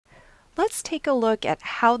let's take a look at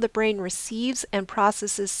how the brain receives and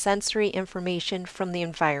processes sensory information from the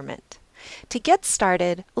environment. To get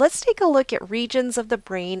started, let's take a look at regions of the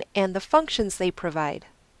brain and the functions they provide.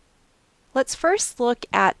 Let's first look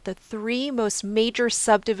at the three most major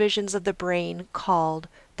subdivisions of the brain called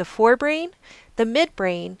the forebrain, the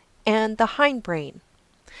midbrain, and the hindbrain.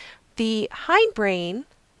 The hindbrain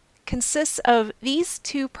consists of these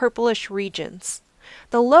two purplish regions.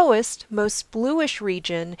 The lowest, most bluish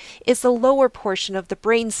region is the lower portion of the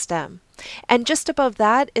brainstem, and just above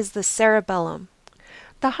that is the cerebellum.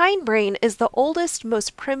 The hindbrain is the oldest,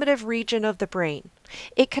 most primitive region of the brain.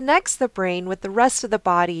 It connects the brain with the rest of the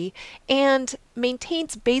body and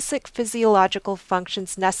maintains basic physiological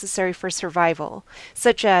functions necessary for survival,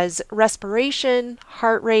 such as respiration,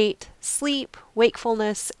 heart rate, sleep,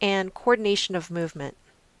 wakefulness, and coordination of movement.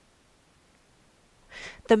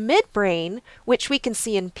 The midbrain, which we can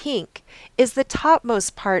see in pink, is the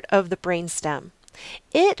topmost part of the brainstem.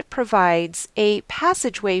 It provides a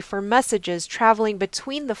passageway for messages traveling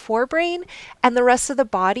between the forebrain and the rest of the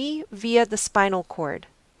body via the spinal cord.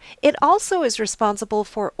 It also is responsible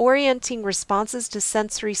for orienting responses to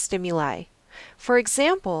sensory stimuli. For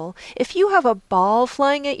example, if you have a ball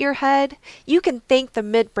flying at your head, you can thank the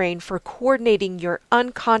midbrain for coordinating your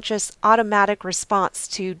unconscious automatic response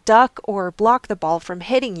to duck or block the ball from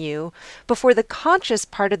hitting you before the conscious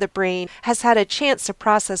part of the brain has had a chance to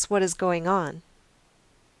process what is going on.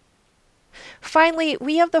 Finally,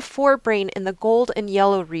 we have the forebrain in the gold and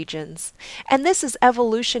yellow regions, and this is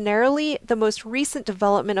evolutionarily the most recent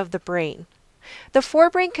development of the brain. The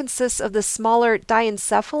forebrain consists of the smaller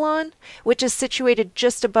diencephalon, which is situated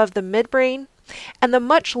just above the midbrain, and the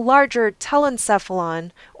much larger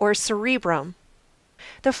telencephalon, or cerebrum.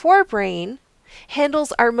 The forebrain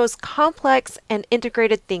handles our most complex and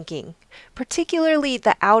integrated thinking, particularly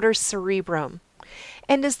the outer cerebrum,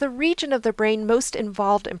 and is the region of the brain most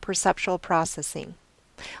involved in perceptual processing.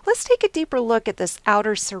 Let's take a deeper look at this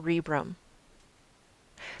outer cerebrum.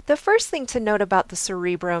 The first thing to note about the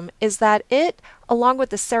cerebrum is that it, along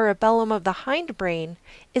with the cerebellum of the hindbrain,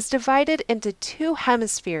 is divided into two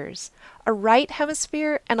hemispheres, a right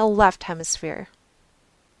hemisphere and a left hemisphere.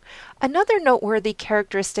 Another noteworthy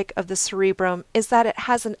characteristic of the cerebrum is that it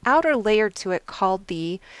has an outer layer to it called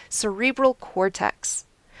the cerebral cortex.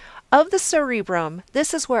 Of the cerebrum,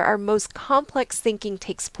 this is where our most complex thinking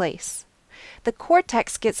takes place. The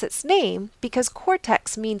cortex gets its name because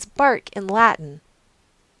cortex means bark in Latin.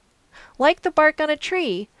 Like the bark on a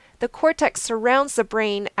tree, the cortex surrounds the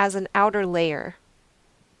brain as an outer layer.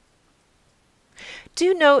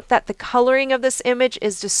 Do note that the coloring of this image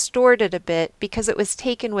is distorted a bit because it was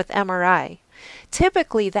taken with MRI.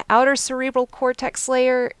 Typically, the outer cerebral cortex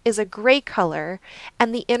layer is a gray color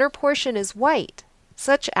and the inner portion is white,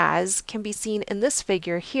 such as can be seen in this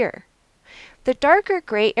figure here. The darker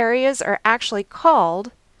gray areas are actually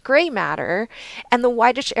called gray matter, and the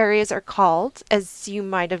whitish areas are called, as you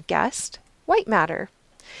might have guessed, white matter.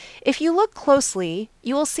 If you look closely,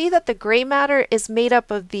 you will see that the gray matter is made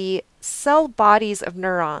up of the cell bodies of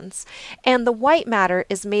neurons, and the white matter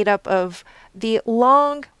is made up of the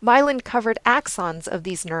long myelin-covered axons of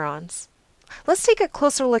these neurons. Let's take a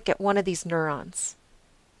closer look at one of these neurons.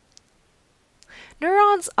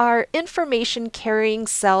 Neurons are information-carrying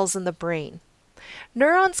cells in the brain.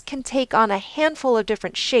 Neurons can take on a handful of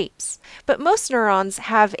different shapes, but most neurons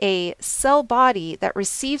have a cell body that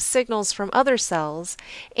receives signals from other cells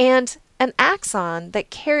and an axon that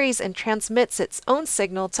carries and transmits its own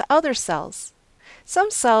signal to other cells.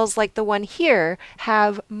 Some cells, like the one here,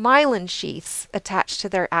 have myelin sheaths attached to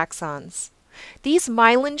their axons. These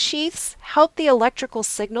myelin sheaths help the electrical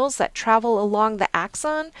signals that travel along the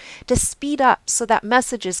axon to speed up so that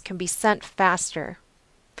messages can be sent faster.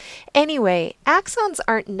 Anyway, axons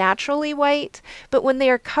aren't naturally white, but when they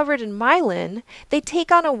are covered in myelin, they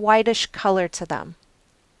take on a whitish color to them.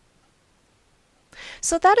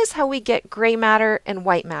 So that is how we get gray matter and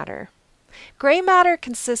white matter. Gray matter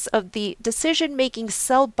consists of the decision-making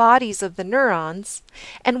cell bodies of the neurons,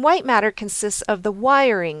 and white matter consists of the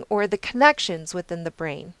wiring or the connections within the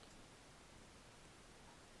brain.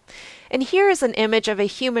 And here is an image of a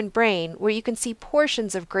human brain where you can see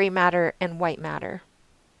portions of gray matter and white matter.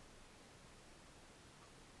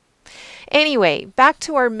 Anyway, back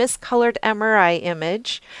to our miscolored MRI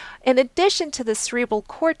image. In addition to the cerebral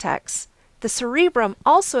cortex, the cerebrum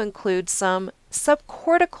also includes some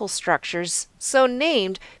subcortical structures, so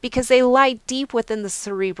named because they lie deep within the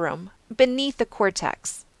cerebrum, beneath the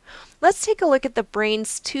cortex. Let's take a look at the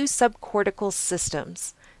brain's two subcortical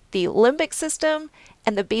systems, the limbic system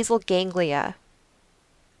and the basal ganglia.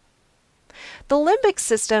 The limbic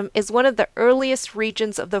system is one of the earliest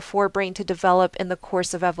regions of the forebrain to develop in the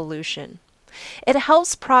course of evolution. It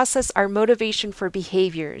helps process our motivation for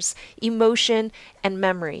behaviors, emotion, and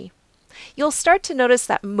memory. You'll start to notice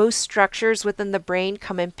that most structures within the brain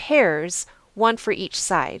come in pairs, one for each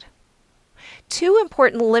side. Two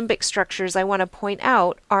important limbic structures I want to point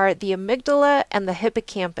out are the amygdala and the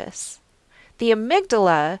hippocampus. The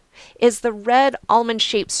amygdala is the red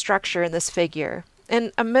almond-shaped structure in this figure,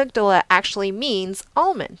 and amygdala actually means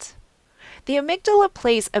almond. The amygdala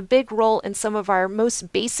plays a big role in some of our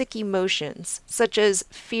most basic emotions, such as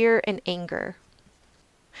fear and anger.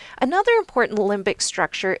 Another important limbic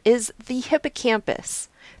structure is the hippocampus,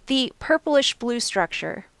 the purplish-blue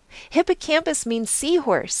structure. Hippocampus means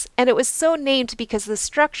seahorse, and it was so named because the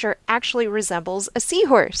structure actually resembles a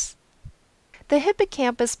seahorse. The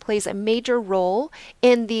hippocampus plays a major role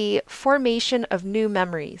in the formation of new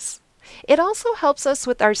memories. It also helps us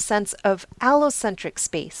with our sense of allocentric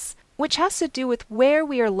space, which has to do with where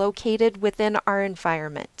we are located within our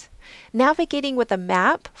environment. Navigating with a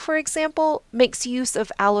map, for example, makes use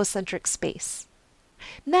of allocentric space.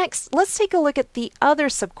 Next, let's take a look at the other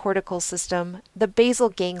subcortical system, the basal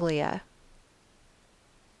ganglia.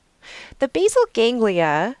 The basal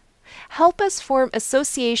ganglia help us form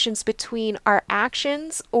associations between our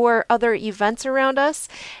actions or other events around us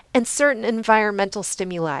and certain environmental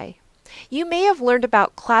stimuli. You may have learned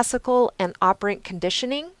about classical and operant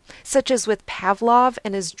conditioning, such as with Pavlov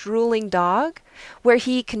and his drooling dog, where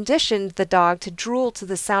he conditioned the dog to drool to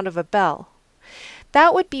the sound of a bell.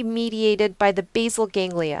 That would be mediated by the basal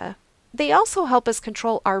ganglia. They also help us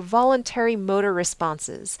control our voluntary motor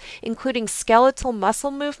responses, including skeletal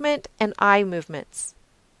muscle movement and eye movements.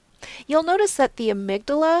 You'll notice that the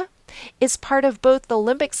amygdala is part of both the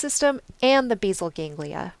limbic system and the basal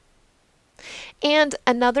ganglia. And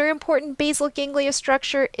another important basal ganglia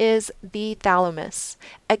structure is the thalamus,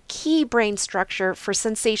 a key brain structure for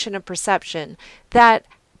sensation and perception that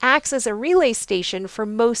acts as a relay station for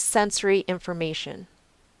most sensory information.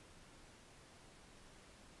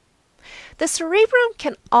 The cerebrum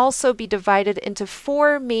can also be divided into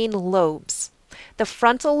four main lobes: the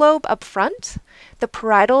frontal lobe up front, the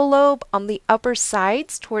parietal lobe on the upper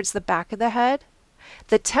sides towards the back of the head,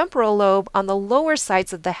 the temporal lobe on the lower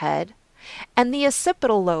sides of the head, and the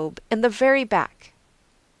occipital lobe in the very back.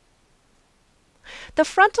 The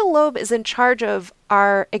frontal lobe is in charge of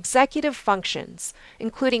our executive functions,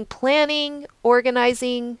 including planning,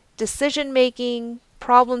 organizing, decision-making,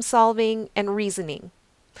 problem-solving, and reasoning.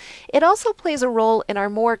 It also plays a role in our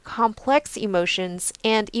more complex emotions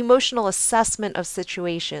and emotional assessment of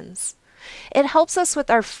situations. It helps us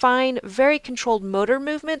with our fine, very controlled motor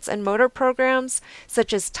movements and motor programs,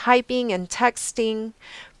 such as typing and texting,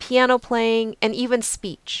 piano playing, and even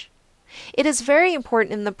speech. It is very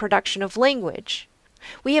important in the production of language.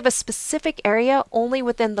 We have a specific area only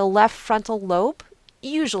within the left frontal lobe,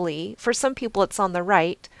 usually, for some people it's on the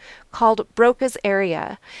right, called Broca's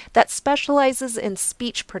area, that specializes in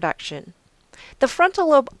speech production. The frontal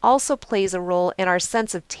lobe also plays a role in our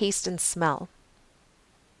sense of taste and smell.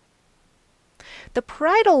 The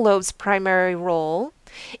parietal lobe's primary role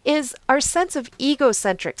is our sense of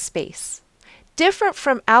egocentric space. Different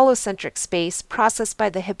from allocentric space processed by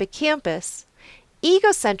the hippocampus,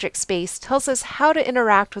 egocentric space tells us how to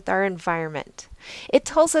interact with our environment. It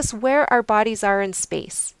tells us where our bodies are in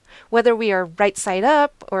space, whether we are right side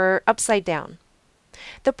up or upside down.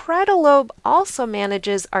 The parietal lobe also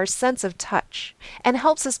manages our sense of touch and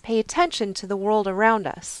helps us pay attention to the world around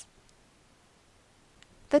us.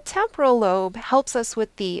 The temporal lobe helps us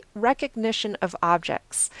with the recognition of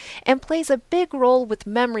objects and plays a big role with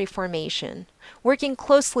memory formation, working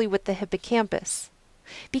closely with the hippocampus.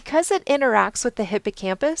 Because it interacts with the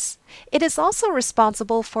hippocampus, it is also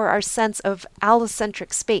responsible for our sense of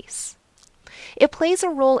allocentric space. It plays a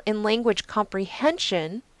role in language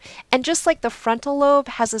comprehension, and just like the frontal lobe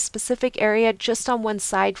has a specific area just on one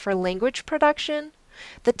side for language production,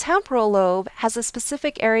 the temporal lobe has a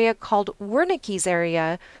specific area called Wernicke's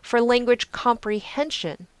area for language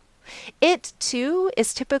comprehension. It, too,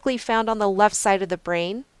 is typically found on the left side of the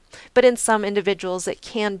brain, but in some individuals it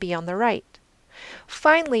can be on the right.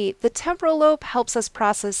 Finally, the temporal lobe helps us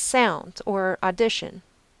process sound or audition.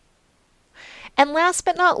 And last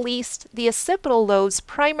but not least, the occipital lobe's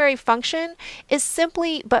primary function is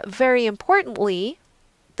simply, but very importantly,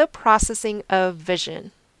 the processing of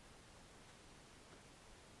vision.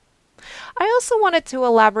 I also wanted to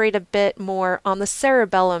elaborate a bit more on the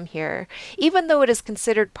cerebellum here, even though it is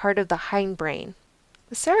considered part of the hindbrain.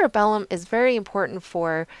 The cerebellum is very important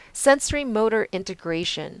for sensory motor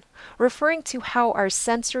integration, referring to how our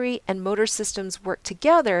sensory and motor systems work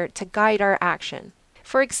together to guide our action.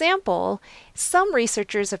 For example, some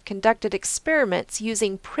researchers have conducted experiments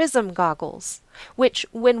using prism goggles, which,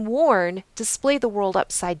 when worn, display the world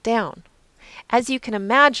upside down. As you can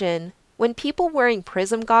imagine, when people wearing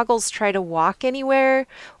prism goggles try to walk anywhere,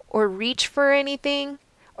 or reach for anything,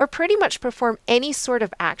 or pretty much perform any sort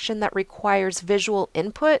of action that requires visual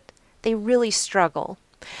input, they really struggle.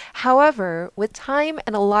 However, with time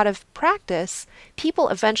and a lot of practice, people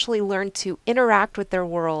eventually learn to interact with their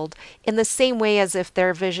world in the same way as if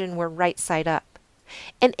their vision were right side up.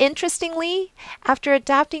 And interestingly, after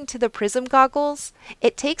adapting to the prism goggles,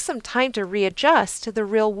 it takes some time to readjust to the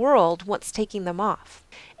real world once taking them off.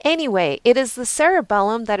 Anyway, it is the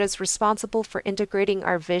cerebellum that is responsible for integrating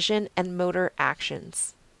our vision and motor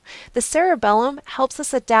actions. The cerebellum helps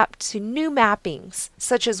us adapt to new mappings,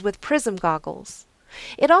 such as with prism goggles.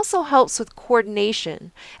 It also helps with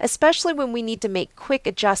coordination, especially when we need to make quick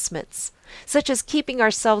adjustments, such as keeping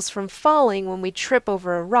ourselves from falling when we trip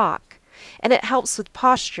over a rock, and it helps with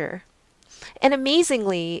posture. And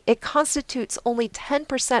amazingly, it constitutes only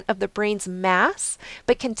 10% of the brain's mass,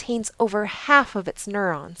 but contains over half of its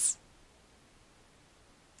neurons.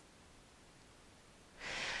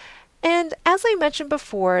 And as I mentioned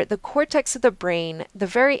before, the cortex of the brain, the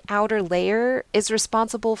very outer layer, is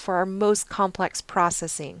responsible for our most complex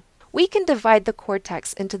processing. We can divide the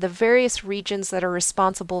cortex into the various regions that are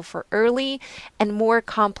responsible for early and more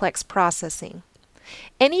complex processing.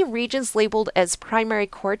 Any regions labeled as primary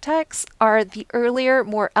cortex are the earlier,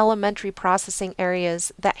 more elementary processing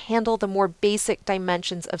areas that handle the more basic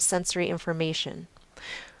dimensions of sensory information.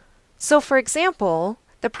 So, for example,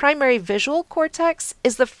 the primary visual cortex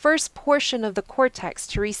is the first portion of the cortex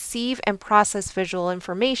to receive and process visual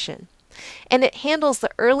information, and it handles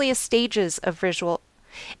the earliest stages of visual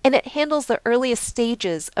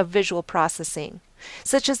processing,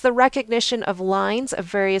 such as the recognition of lines of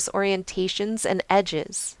various orientations and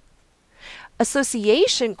edges.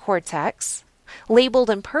 Association cortex,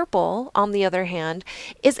 labeled in purple, on the other hand,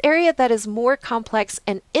 is area that is more complex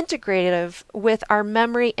and integrative with our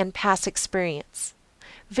memory and past experience.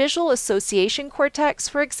 Visual association cortex,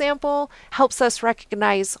 for example, helps us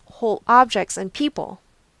recognize whole objects and people.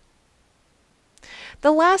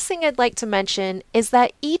 The last thing I'd like to mention is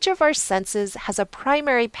that each of our senses has a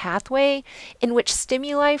primary pathway in which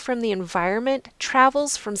stimuli from the environment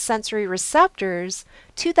travels from sensory receptors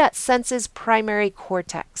to that sense's primary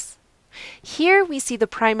cortex. Here we see the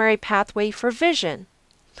primary pathway for vision.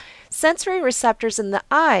 Sensory receptors in the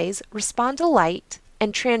eyes respond to light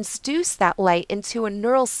and transduce that light into a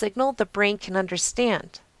neural signal the brain can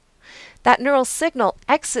understand. That neural signal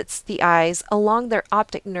exits the eyes along their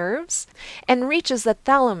optic nerves and reaches the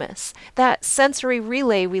thalamus, that sensory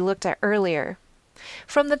relay we looked at earlier.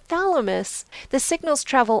 From the thalamus, the signals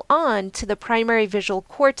travel on to the primary visual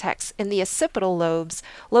cortex in the occipital lobes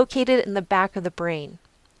located in the back of the brain.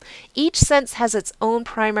 Each sense has its own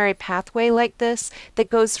primary pathway like this that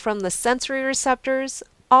goes from the sensory receptors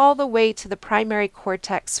all the way to the primary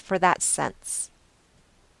cortex for that sense.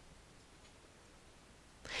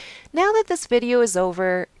 Now that this video is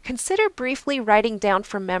over, consider briefly writing down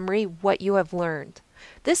from memory what you have learned.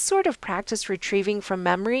 This sort of practice retrieving from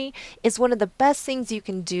memory is one of the best things you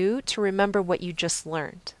can do to remember what you just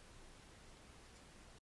learned.